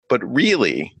But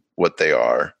really, what they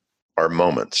are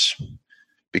moments,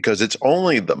 because it's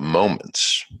only the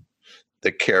moments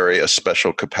that carry a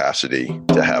special capacity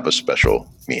to have a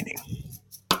special meaning.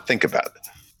 Think about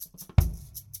it.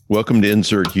 Welcome to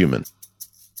Insert Human.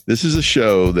 This is a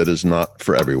show that is not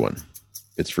for everyone.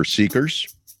 It's for seekers,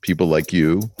 people like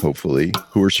you, hopefully,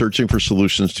 who are searching for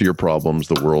solutions to your problems,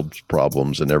 the world's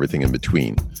problems, and everything in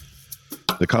between.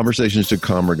 The conversations to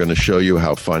come are going to show you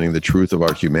how finding the truth of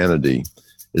our humanity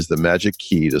is the magic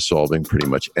key to solving pretty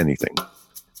much anything.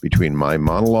 Between my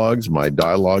monologues, my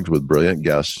dialogues with brilliant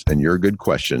guests, and your good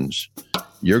questions,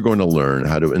 you're going to learn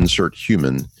how to insert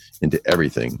human into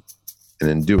everything, and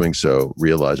in doing so,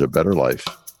 realize a better life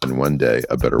and one day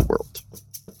a better world.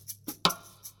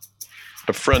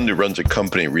 A friend who runs a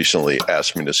company recently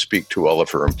asked me to speak to all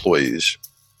of her employees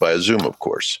via Zoom, of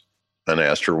course, and I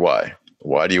asked her why.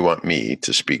 Why do you want me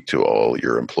to speak to all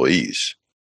your employees?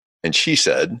 And she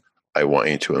said, I want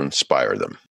you to inspire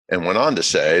them. And went on to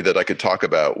say that I could talk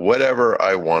about whatever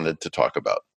I wanted to talk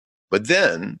about. But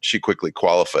then she quickly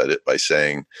qualified it by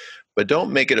saying, but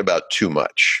don't make it about too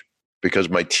much, because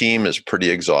my team is pretty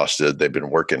exhausted. They've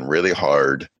been working really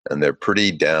hard, and they're pretty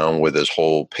down with this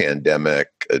whole pandemic,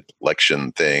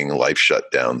 election thing, life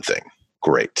shutdown thing.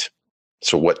 Great.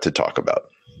 So what to talk about?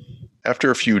 After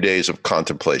a few days of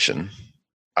contemplation,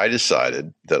 I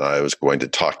decided that I was going to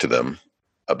talk to them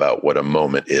about what a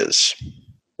moment is,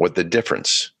 what the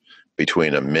difference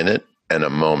between a minute and a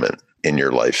moment in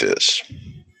your life is,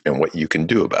 and what you can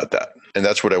do about that. And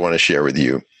that's what I want to share with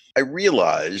you. I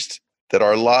realized that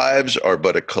our lives are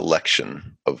but a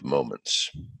collection of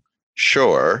moments.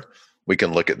 Sure, we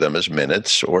can look at them as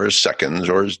minutes or as seconds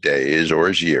or as days or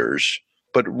as years,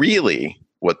 but really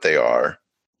what they are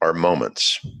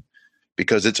moments,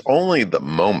 because it's only the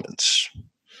moments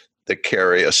that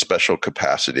carry a special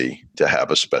capacity to have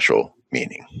a special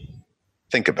meaning.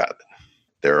 Think about it.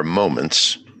 There are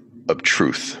moments of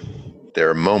truth. There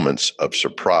are moments of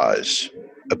surprise.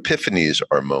 Epiphanies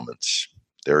are moments.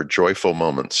 There are joyful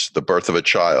moments. The birth of a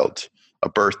child, a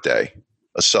birthday,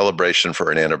 a celebration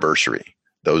for an anniversary.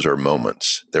 Those are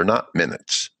moments. They're not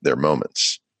minutes. They're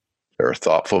moments. There are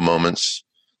thoughtful moments.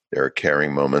 There are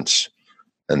caring moments.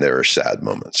 And there are sad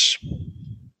moments.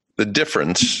 The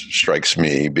difference, strikes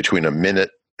me, between a minute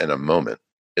and a moment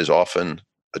is often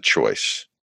a choice.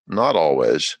 Not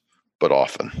always, but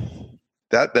often.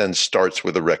 That then starts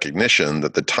with a recognition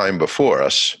that the time before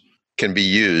us can be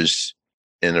used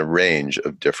in a range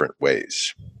of different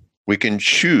ways. We can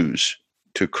choose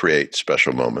to create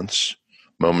special moments,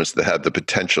 moments that have the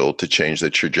potential to change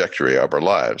the trajectory of our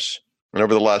lives. And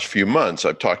over the last few months,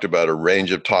 I've talked about a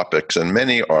range of topics, and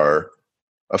many are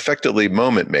effectively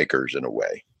moment makers in a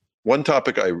way. One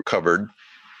topic I covered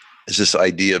is this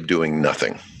idea of doing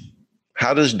nothing.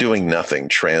 How does doing nothing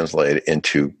translate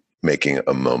into making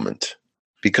a moment?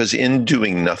 Because in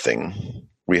doing nothing,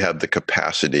 we have the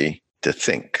capacity to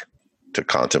think, to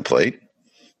contemplate,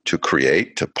 to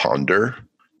create, to ponder,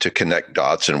 to connect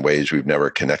dots in ways we've never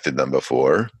connected them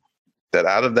before. That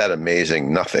out of that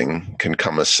amazing nothing can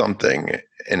come a something,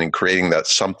 and in creating that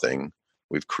something,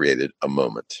 we've created a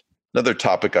moment. Another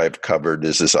topic I've covered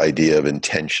is this idea of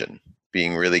intention,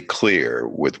 being really clear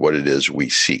with what it is we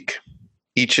seek.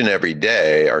 Each and every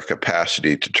day, our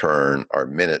capacity to turn our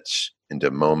minutes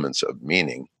into moments of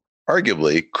meaning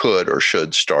arguably could or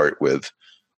should start with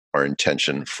our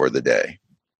intention for the day.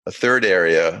 A third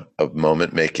area of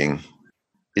moment making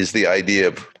is the idea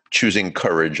of choosing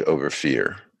courage over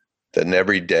fear. That in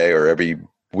every day or every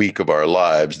week of our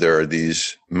lives, there are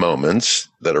these moments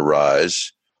that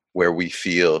arise where we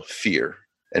feel fear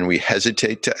and we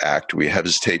hesitate to act, we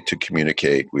hesitate to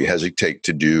communicate, we hesitate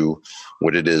to do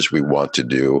what it is we want to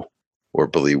do or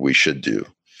believe we should do.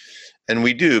 And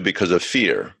we do because of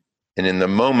fear. And in the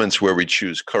moments where we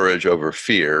choose courage over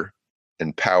fear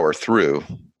and power through,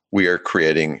 we are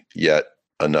creating yet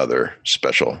another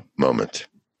special moment.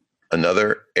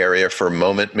 Another area for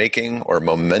moment making or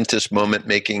momentous moment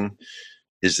making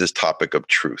is this topic of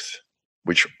truth,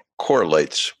 which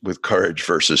correlates with courage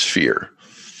versus fear.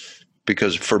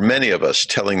 Because for many of us,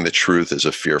 telling the truth is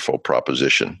a fearful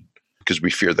proposition because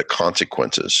we fear the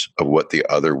consequences of what the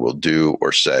other will do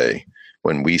or say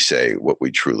when we say what we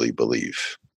truly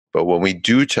believe. But when we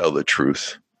do tell the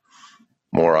truth,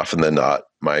 more often than not,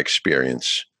 my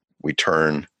experience, we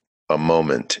turn a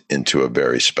moment into a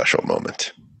very special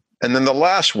moment. And then the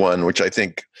last one, which I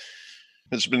think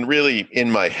has been really in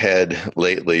my head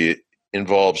lately,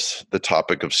 involves the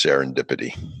topic of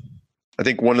serendipity. I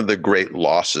think one of the great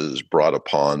losses brought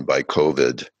upon by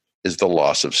COVID is the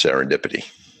loss of serendipity.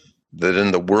 That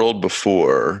in the world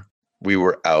before, we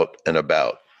were out and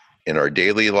about. in our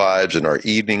daily lives, in our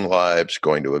evening lives,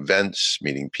 going to events,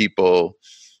 meeting people,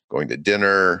 going to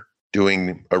dinner,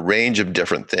 doing a range of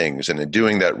different things. And in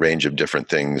doing that range of different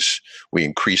things, we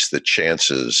increase the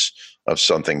chances of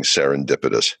something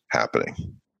serendipitous happening.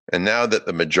 And now that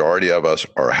the majority of us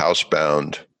are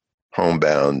housebound,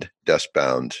 homebound,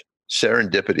 desk-bound,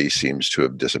 serendipity seems to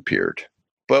have disappeared.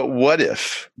 But what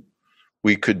if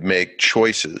we could make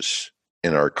choices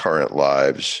in our current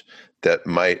lives that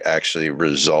might actually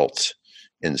result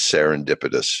in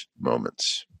serendipitous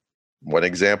moments? One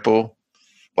example,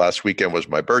 last weekend was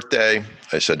my birthday.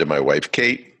 I said to my wife,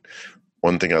 Kate,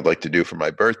 one thing I'd like to do for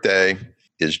my birthday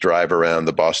is drive around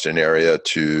the Boston area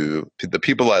to the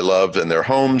people I love in their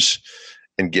homes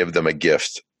and give them a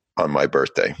gift on my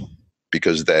birthday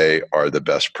because they are the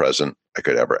best present I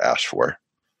could ever ask for.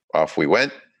 Off we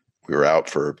went. We were out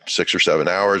for 6 or 7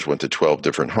 hours, went to 12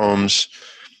 different homes,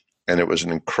 and it was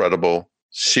an incredible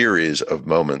series of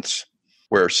moments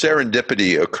where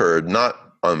serendipity occurred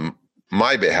not on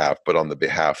my behalf, but on the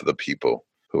behalf of the people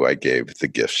who I gave the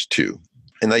gifts to.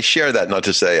 And I share that not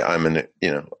to say I'm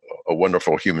a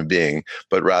wonderful human being,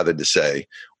 but rather to say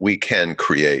we can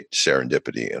create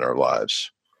serendipity in our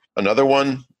lives. Another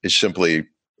one is simply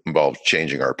involves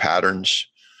changing our patterns.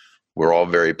 We're all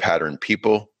very patterned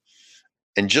people.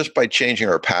 And just by changing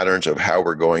our patterns of how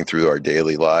we're going through our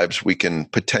daily lives, we can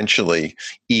potentially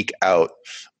eke out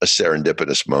a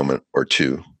serendipitous moment or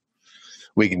two.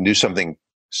 We can do something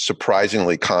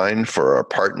surprisingly kind for our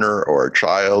partner or a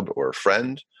child or a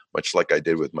friend, much like I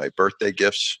did with my birthday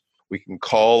gifts. We can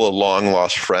call a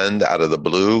long-lost friend out of the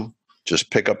blue.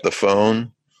 Just pick up the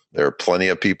phone. There are plenty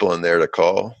of people in there to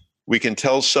call. We can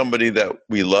tell somebody that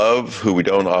we love, who we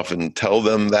don't often tell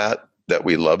them that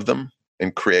we love them,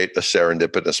 and create a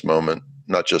serendipitous moment,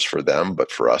 not just for them,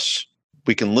 but for us.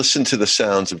 We can listen to the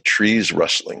sounds of trees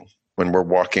rustling when we're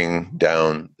walking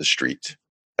down the street.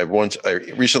 I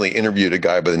recently interviewed a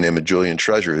guy by the name of Julian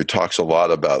Treasure who talks a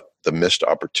lot about the missed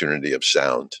opportunity of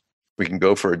sound. We can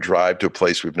go for a drive to a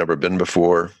place we've never been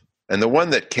before. And the one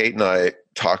that Kate and I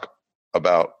talk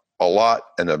about a lot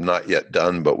and have not yet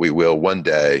done, but we will one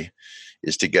day,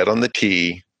 is to get on the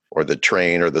T or the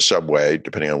train or the subway,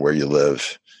 depending on where you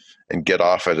live, and get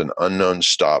off at an unknown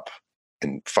stop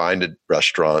and find a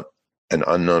restaurant, an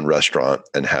unknown restaurant,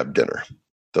 and have dinner.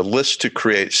 The list to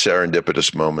create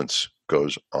serendipitous moments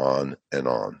goes on and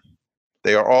on.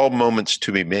 They are all moments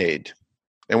to be made.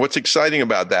 And what's exciting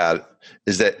about that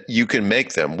is that you can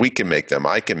make them, we can make them,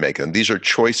 I can make them. These are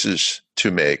choices to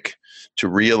make to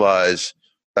realize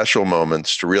special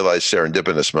moments, to realize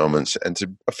serendipitous moments, and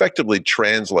to effectively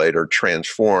translate or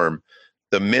transform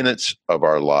the minutes of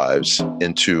our lives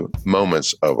into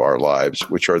moments of our lives,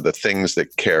 which are the things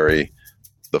that carry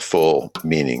the full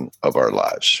meaning of our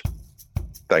lives.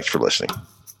 Thanks for listening.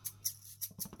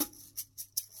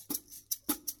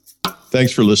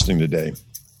 Thanks for listening today.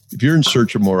 If you're in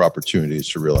search of more opportunities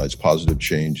to realize positive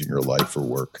change in your life or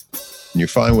work, and you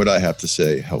find what I have to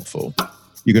say helpful,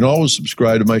 you can always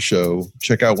subscribe to my show,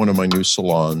 check out one of my new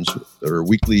salons that are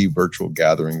weekly virtual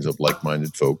gatherings of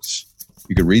like-minded folks.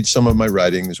 You can read some of my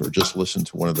writings or just listen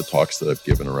to one of the talks that I've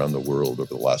given around the world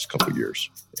over the last couple of years.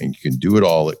 And you can do it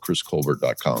all at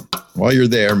chriscolbert.com. While you're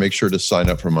there, make sure to sign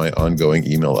up for my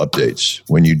ongoing email updates.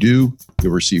 When you do,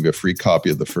 you'll receive a free copy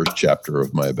of the first chapter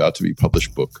of my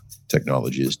about-to-be-published book,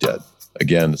 Technology is Dead.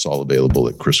 Again, it's all available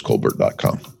at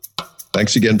chriscolbert.com.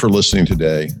 Thanks again for listening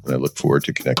today, and I look forward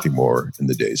to connecting more in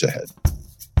the days ahead.